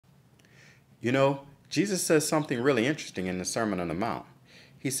You know, Jesus says something really interesting in the Sermon on the Mount.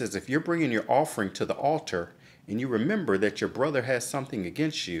 He says, if you're bringing your offering to the altar and you remember that your brother has something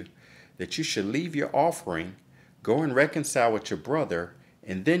against you, that you should leave your offering, go and reconcile with your brother,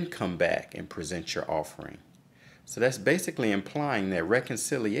 and then come back and present your offering. So that's basically implying that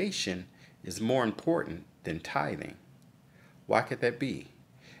reconciliation is more important than tithing. Why could that be?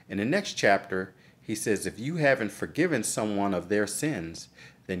 In the next chapter, he says, if you haven't forgiven someone of their sins,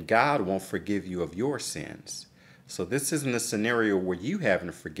 then God won't forgive you of your sins. So this isn't a scenario where you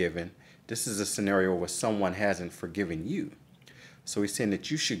haven't forgiven. This is a scenario where someone hasn't forgiven you. So he's saying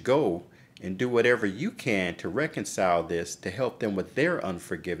that you should go and do whatever you can to reconcile this, to help them with their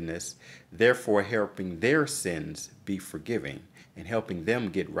unforgiveness, therefore helping their sins be forgiven and helping them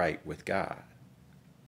get right with God.